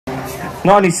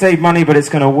not only save money, but it's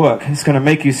going to work. It's going to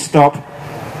make you stop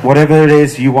whatever it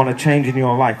is you want to change in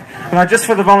your life. Now, just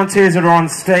for the volunteers that are on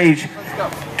stage,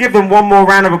 give them one more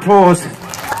round of applause.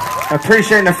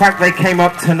 Appreciating the fact they came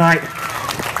up tonight.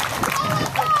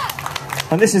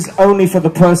 And this is only for the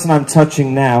person I'm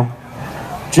touching now.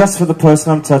 Just for the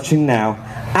person I'm touching now.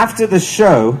 After the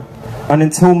show, and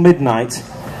until midnight,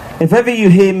 if ever you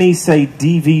hear me say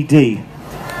DVD,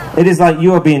 it is like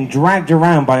you are being dragged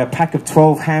around by a pack of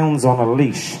 12 hounds on a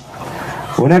leash.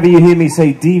 Whenever you hear me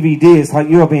say DVD, it's like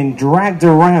you are being dragged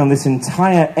around this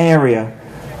entire area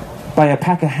by a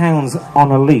pack of hounds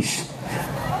on a leash.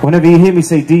 Whenever you hear me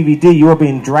say DVD, you are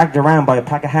being dragged around by a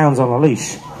pack of hounds on a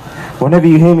leash. Whenever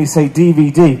you hear me say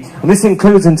DVD, and this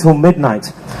includes until midnight,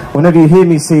 whenever you hear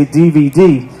me say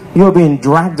DVD, you are being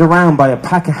dragged around by a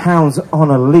pack of hounds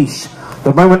on a leash.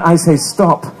 The moment I say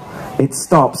stop, it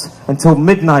stops. Until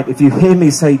midnight, if you hear me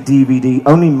say DVD,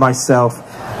 only myself,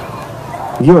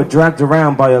 you are dragged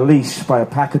around by a leash, by a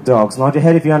pack of dogs. Nod your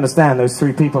head if you understand those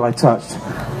 3 people I touched.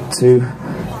 2,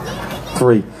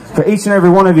 3. For each and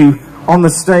every one of you on the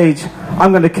stage,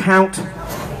 I'm going to count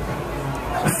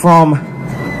from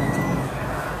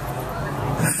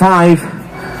 5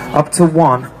 up to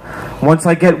 1. Once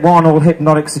I get 1, all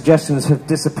hypnotic suggestions have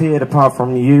disappeared apart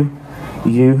from you,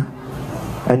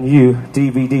 and you.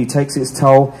 DVD takes its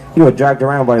toll. You are dragged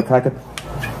around by a pack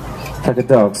of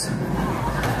dogs.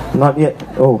 Not yet.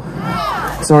 Oh,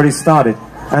 it's already started.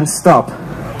 And stop.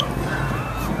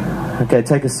 Okay,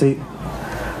 take a seat.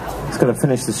 It's going to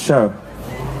finish this show.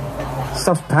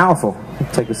 Stuff's powerful.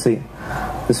 Take a seat.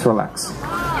 Just relax.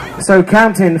 So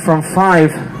counting from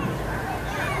 5,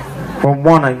 from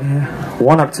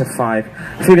 1 up to 5.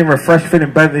 Feeling refreshed,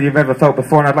 feeling better than you've ever felt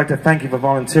before, and I'd like to thank you for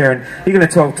volunteering. You're going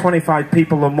to tell 25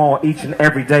 people or more each and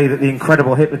every day that The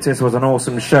Incredible Hypnotist was an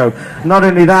awesome show. Not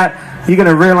only that, you're going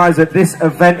to realize that this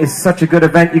event is such a good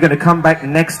event, you're going to come back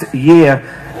next year,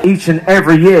 each and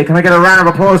every year. Can I get a round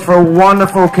of applause for a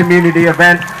wonderful community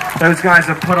event those guys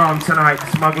have put on tonight?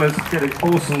 Smugglers did an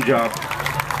awesome job.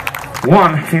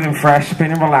 1, feeling fresh,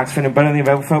 feeling relaxed, feeling better than you've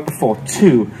ever felt before.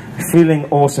 2, feeling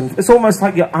awesome. It's almost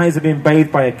like your eyes are being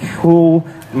bathed by a cool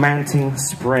mounting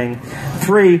spring.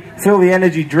 3, feel the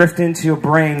energy drift into your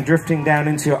brain, drifting down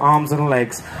into your arms and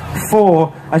legs.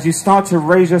 4, as you start to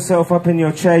raise yourself up in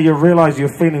your chair, you realize you're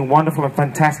feeling wonderful and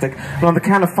fantastic. And on the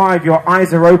count of 5, your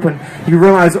eyes are open. You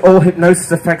realize all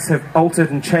hypnosis effects have altered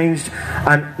and changed,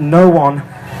 and no one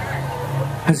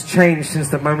has changed since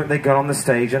the moment they got on the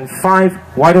stage. And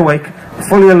 5, wide awake,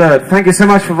 fully alert. Thank you so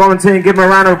much for volunteering. Give them a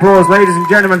round of applause, ladies and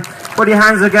gentlemen. Put your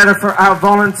hands together for our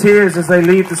volunteers as they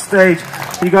leave the stage.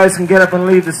 You guys can get up and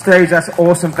leave the stage. That's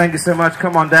awesome. Thank you so much.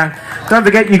 Come on down. Don't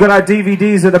forget, you got our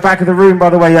DVDs at the back of the room, by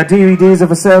the way. Our DVDs are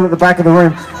for sale at the back of the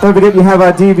room. Don't forget, you have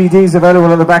our DVDs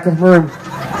available at the back of the room.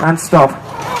 And stop.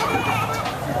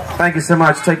 Thank you so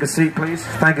much. Take a seat, please.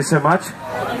 Thank you so much.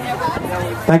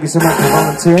 Thank you so much for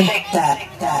volunteering.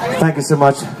 Thank you so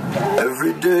much.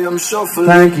 Every day I'm shuffling.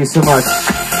 Thank you so much.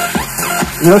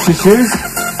 You lost your shoes?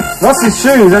 Lost your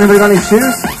shoes? Anybody got any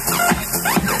shoes?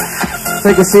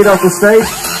 Take a seat off the stage.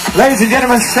 Ladies and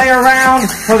gentlemen, stay around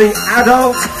for the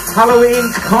adult Halloween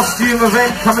costume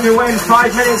event coming your way in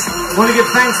 5 minutes. Want to give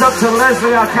thanks up to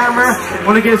Leslie, our camera.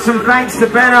 Want to give some thanks to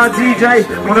Ben, our DJ.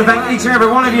 Want to thank each and every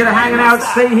one of you that are hanging out.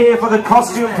 Stay here for the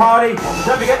costume party.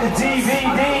 Don't forget the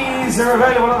DVDs are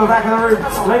available at the back of the room.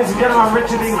 Ladies and gentlemen, I'm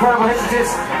Richard, the Incredible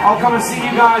Hypnotist. I'll come and see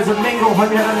you guys and mingle.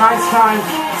 Hope you had a nice time.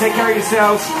 Take care of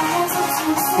yourselves.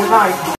 Good night.